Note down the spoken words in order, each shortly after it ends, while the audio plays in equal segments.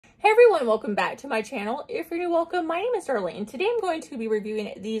Hey everyone, welcome back to my channel. If you're new, welcome. My name is Darlene. Today I'm going to be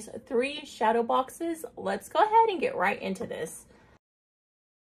reviewing these 3 shadow boxes. Let's go ahead and get right into this.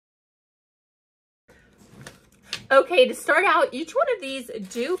 Okay, to start out, each one of these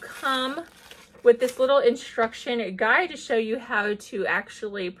do come with this little instruction guide to show you how to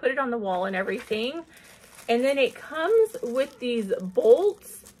actually put it on the wall and everything. And then it comes with these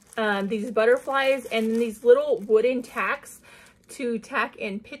bolts, these butterflies, and these little wooden tacks to tack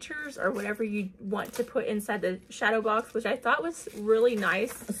in pictures or whatever you want to put inside the shadow box, which I thought was really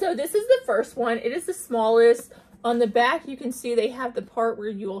nice. So this is the first one. It is the smallest. On the back, you can see they have the part where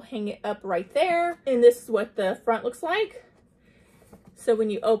you will hang it up right there. And this is what the front looks like. So when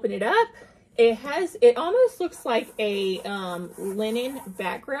you open it up, it almost looks like a linen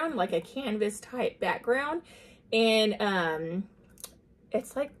background, like a canvas type background. And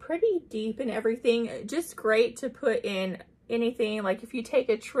it's like pretty deep and everything. Just great to put in anything. Like if you take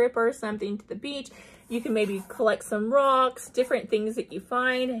a trip or something to the beach, you can maybe collect some rocks, different things that you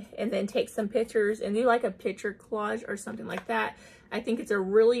find, and then take some pictures and do like a picture collage or something like that. I think it's a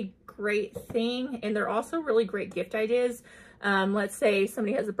really great thing, and they're also really great gift ideas. Let's say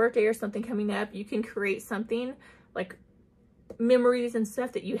somebody has a birthday or something coming up, you can create something like memories and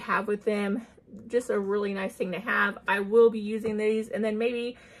stuff that you have with them. Just a really nice thing to have. I will be using these, and then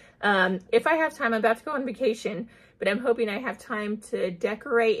maybe if I have time, I'm about to go on vacation, but I'm hoping I have time to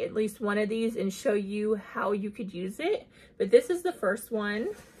decorate at least one of these and show you how you could use it. But this is the first one.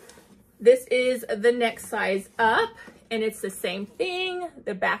 This is the next size up, and it's the same thing.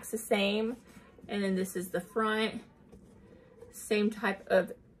 The back's the same, and then this is the front. Same type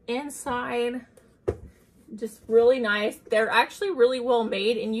of inside. Just really nice. They're actually really well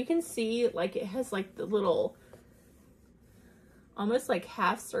made, and you can see like it has like the little almost like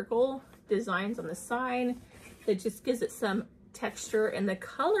half circle designs on the side that just gives it some texture, and the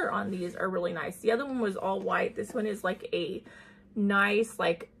color on these are really nice. The other one was all white. This one is like a nice,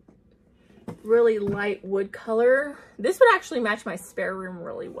 like really light wood color. This would actually match my spare room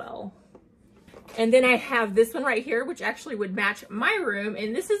really well. And then I have this one right here, which actually would match my room,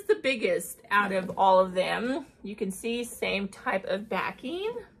 and this is the biggest out of all of them. You can see same type of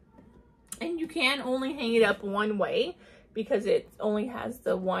backing, and you can only hang it up one way because it only has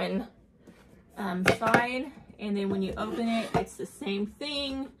the one side. And then when you open it, it's the same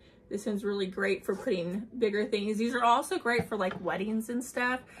thing. This one's really great for putting bigger things. These are also great for like weddings and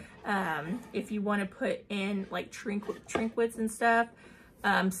stuff. If you want to put in like trinkets and stuff.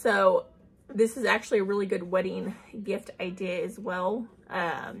 So this is actually a really good wedding gift idea as well.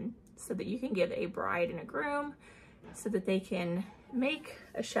 So that you can give a bride and a groom so that they can make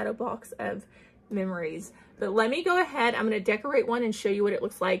a shadow box of memories. But let me go ahead, I'm going to decorate one and show you what it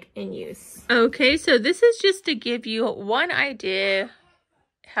looks like in use. Okay, so this is just to give you one idea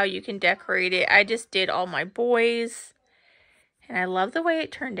how you can decorate it. I just did all my boys, and I love the way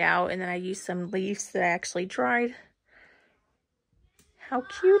it turned out. And then I used some leaves that I actually dried. How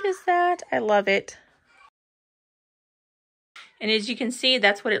cute is that? I love it. And as you can see,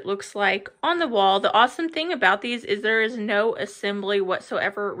 that's what it looks like on the wall. The awesome thing about these is there is no assembly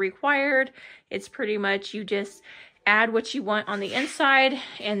whatsoever required. It's pretty much you just add what you want on the inside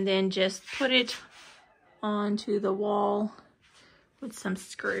and then just put it onto the wall with some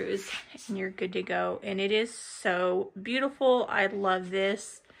screws and you're good to go. And it is so beautiful. I love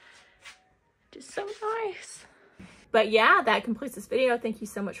this. Just so nice. But yeah, that completes this video. Thank you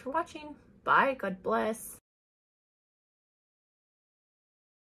so much for watching. Bye. God bless.